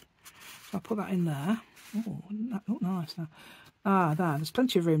I? So I'll put that in there. Oh, wouldn't that look nice now? Ah, there's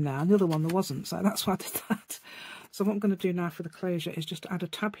plenty of room now. And the other one there wasn't, so that's why I did that. So what I'm going to do now for the closure is just add a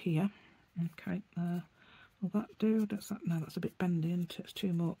tab here. Okay, will that do? That's that. No, that's a bit bendy, isn't it? It's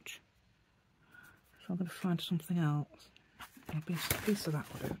too much. So I'm going to find something else. A piece of that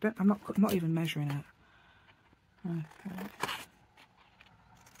will do. I'm not even measuring it. Okay.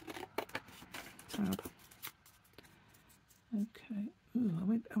 Tab. Okay.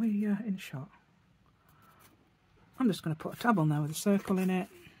 Ooh, are we in shot? I'm just going to put a tab on there with a circle in it.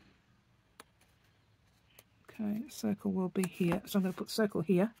 Okay, circle will be here. So I'm going to put the circle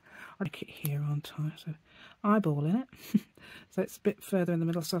here. I'll make it here, aren't I? So eyeball in it. So it's a bit further in the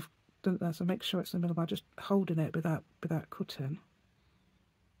middle. So I've done that. So make sure it's in the middle by just holding it without cutting.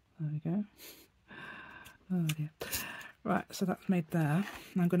 There we go. Oh dear. Right, so that's made there.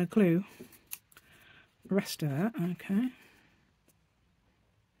 And I'm going to glue the rest of it. Okay.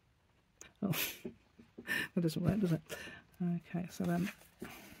 Oh, that doesn't work, does it? Okay, so then.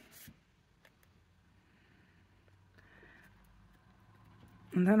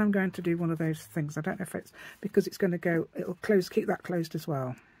 And then I'm going to do one of those things. I don't know if it's because it's going to go, it'll close, keep that closed as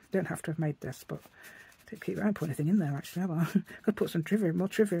well. Don't have to have made this, but I don't put anything in there actually, have I? Could put some trivia, more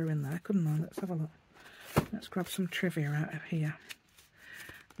trivia in there, couldn't I? Let's have a look. Let's grab some trivia out of here.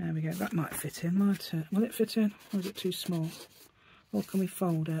 There we go. That might fit in, might it? Will it fit in? Or is it too small? Or can we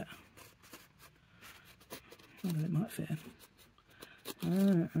fold it? Oh, it might fit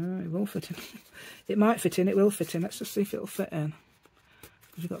in. It will fit in. It might fit in, it will fit in. Let's just see if it'll fit in.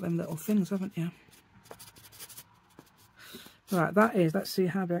 Because you've got them little things, haven't you? Right, that is, let's see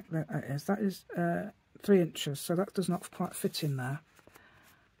how big that is. That is 3 inches, so that does not quite fit in there.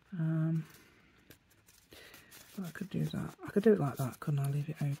 I could do that. I could do it like that, couldn't I? Leave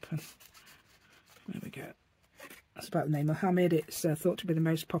it open. There we go. That's about the name. Mohammed, it's thought to be the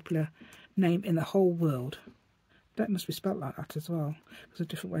most popular name in the whole world. That must be spelt like that as well. There's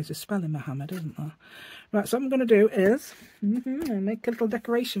different ways of spelling Mohammed, isn't there? Right, so what I'm going to do is make a little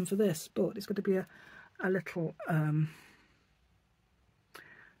decoration for this, but it's going to be a little,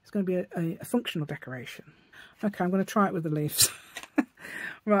 it's going to be a functional decoration. Okay, I'm going to try it with the leaves.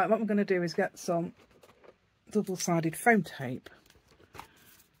 Right, what I'm going to do is get some double-sided foam tape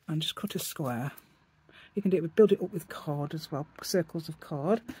and just cut a square. You can do it with, build it up with card as well, circles of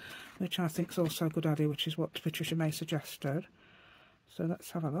card, which I think is also a good idea, which is what Patricia May suggested. So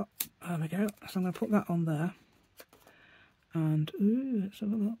let's have a look. There we go. So I'm going to put that on there. And, ooh, let's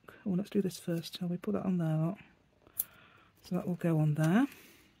have a look. Oh, let's do this first. Shall we put that on there? Look. So that will go on there.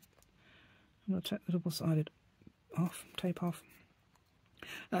 I'm going to take the double-sided off, tape off.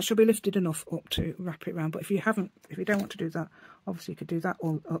 That should be lifted enough up to wrap it around. But if you don't want to do that, obviously you could do that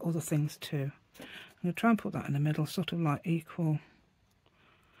or other things too. I'm going to try and put that in the middle, sort of like equal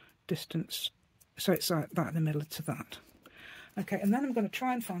distance. So it's like that in the middle to that. Okay, and then I'm going to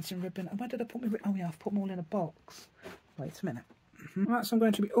try and find some ribbon. Where did I put my ribbon? Oh yeah, I've put them all in a box. Wait a minute. Right, so I'm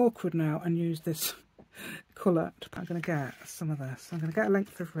going to be awkward now and use this colour. I'm going to get some of this. I'm going to get a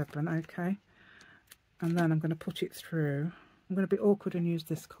length of ribbon, okay. And then I'm going to put it through. I'm going to be awkward and use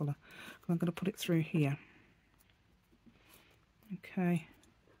this colour. I'm going to put it through here. Okay.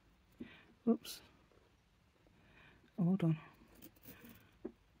 Oops. Oh, hold on.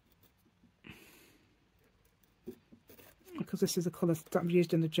 Because this is a colour that I've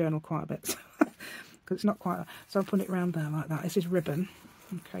used in the journal quite a bit. Because it's not quite... So I'll put it around there like that. This is ribbon.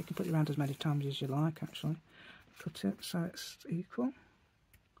 Okay, you can put it around as many times as you like, actually. Cut it so it's equal.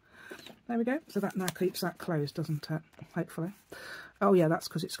 There we go. So that now keeps that closed, doesn't it? Hopefully. Oh yeah, that's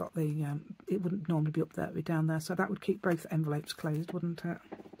because it's got the, it wouldn't normally be up there, it would be down there. So that would keep both envelopes closed, wouldn't it?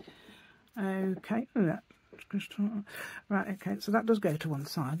 Okay. Right, okay. So that does go to one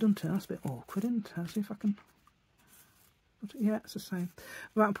side, doesn't it? That's a bit awkward, isn't it? Let's see if I can... Yeah, it's the same.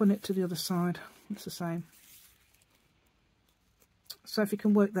 Right, I'm putting it to the other side. It's the same. So if you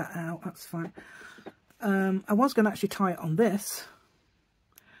can work that out, that's fine. I was going to actually tie it on this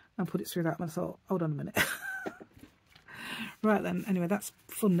and put it through that one. I thought, hold on a minute. Right then, anyway, that's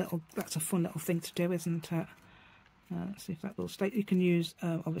a fun little thing to do, isn't it? Let's see if that will stay. You can use,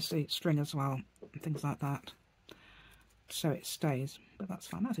 obviously, string as well, and things like that, so it stays. But that's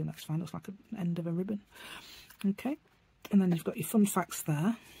fine. I think that's fine. Looks like an end of a ribbon. Okay, and then you've got your fun facts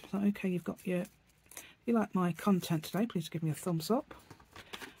there. So, okay, you've got your... If you like my content today, please give me a thumbs up.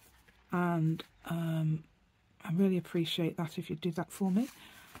 And I really appreciate that if you do that for me.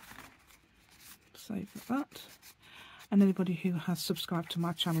 Save that. and anybody who has subscribed to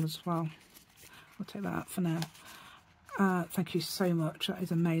my channel as well. I'll take that out for now. Thank you so much. That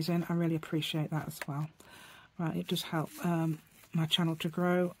is amazing. I really appreciate that as well. Right, it does help my channel to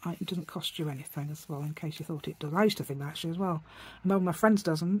grow. It doesn't cost you anything as well, in case you thought it does. I used to think that actually as well. And one of my friends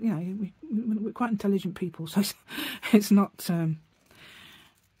does, and you know, we're quite intelligent people, so it's not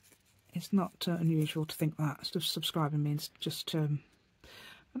unusual to think that. Subscribing means just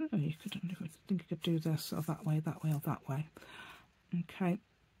I don't know. You could do this or that way, or that way. Okay.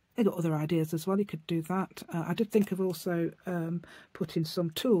 I got other ideas as well. You could do that. I did think of also putting some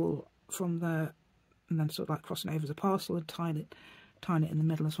tulle from there, and then sort of like crossing over as a parcel and tying it in the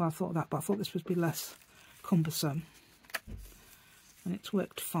middle as well. I thought of that, but I thought this would be less cumbersome, and it's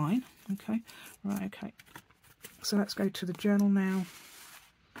worked fine. Okay, right. Okay, so let's go to the journal now,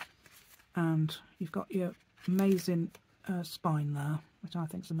 and you've got your amazing spine there, which I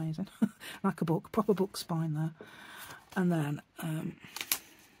think is amazing, like a book, proper book spine there, and then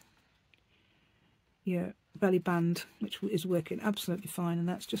your belly band, which is working absolutely fine, and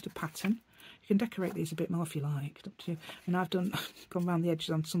that's just a pattern. You can decorate these a bit more if you like. It's up to you. And I've gone around the edges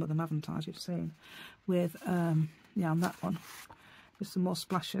on some of them, haven't I, as you've seen, with yeah, on that one with some more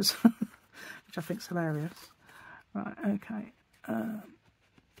splashes, which I think is hilarious. Right, okay.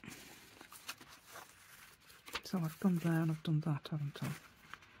 So I've done there and I've done that, haven't I?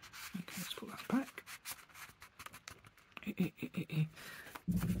 Okay, let's put that back.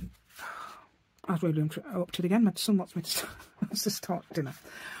 I was really up to it again. My son wants me to start dinner.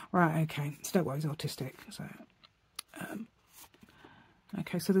 Right, okay. So don't worry, he's autistic. So,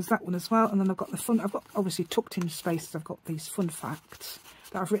 okay, so there's that one as well. And then I've got the fun. I've got obviously tucked in spaces. I've got these fun facts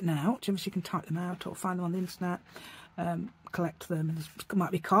that I've written out. Obviously, you can type them out or find them on the internet, collect them. And there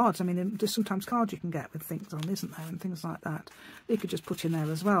might be cards. I mean, there's sometimes cards you can get with things on, isn't there? And things like that. You could just put in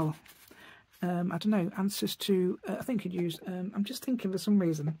there as well. I don't know, answers to, I think you'd use, I'm just thinking for some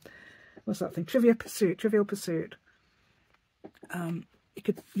reason, what's that thing? Trivial Pursuit. You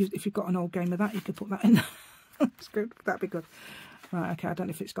could use, if you've got an old game of that, you could put that in. That's good. That'd be good. Right, okay, I don't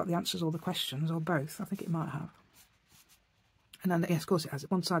know if it's got the answers or the questions or both. I think it might have. And then, yes, of course it has.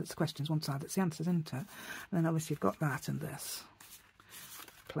 One side it's the questions, one side it's the answers, isn't it? And then obviously you've got that and this.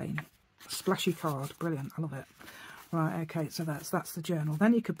 Plain. Splashy card. Brilliant. I love it. Right, okay, so that's the journal.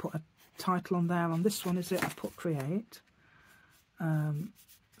 Then you could put a title on there. On this one, is it? I put create.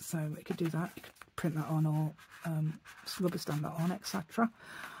 So you could do that. You could print that on or rubber stamp that on, etc.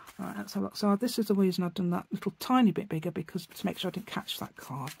 Right, let's have a look. So this is the reason I've done that little tiny bit bigger, because to make sure I didn't catch that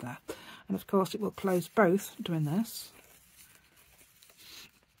card there. And of course it will close both doing this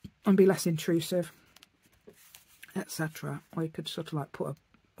and be less intrusive, etc. Or you could sort of like put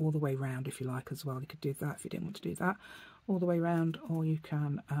all the way round if you like as well. You could do that if you didn't want to do that all the way round, or you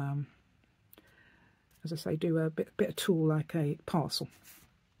can as I say, do a bit of tulle like a parcel.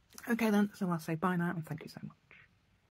 Okay then, so I'll say bye now and thank you so much.